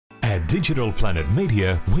At Digital Planet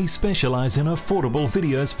Media, we specialize in affordable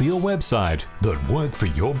videos for your website that work for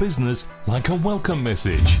your business, like a welcome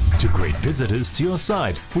message to greet visitors to your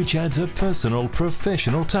site, which adds a personal,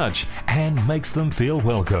 professional touch and makes them feel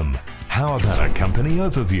welcome. How about a company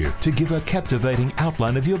overview to give a captivating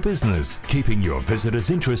outline of your business, keeping your visitors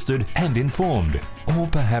interested and informed? Or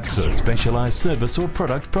perhaps a specialized service or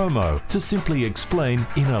product promo to simply explain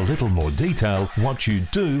in a little more detail what you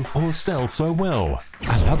do or sell so well.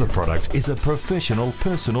 Another product is a professional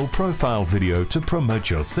personal profile video to promote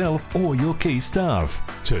yourself or your key staff.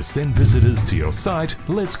 To send visitors to your site,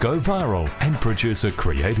 let's go viral and produce a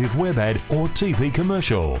creative web ad or TV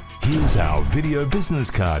commercial. Here's our video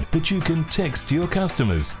business card that you can text to your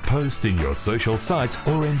customers, post in your social sites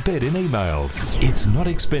or embed in emails. It's not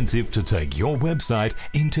expensive to take your website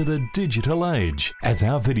into the digital age, as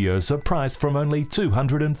our videos are priced from only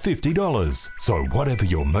 $250. So whatever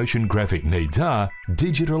your motion graphic needs are,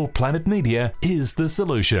 Digital Planet Media is the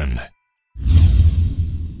solution.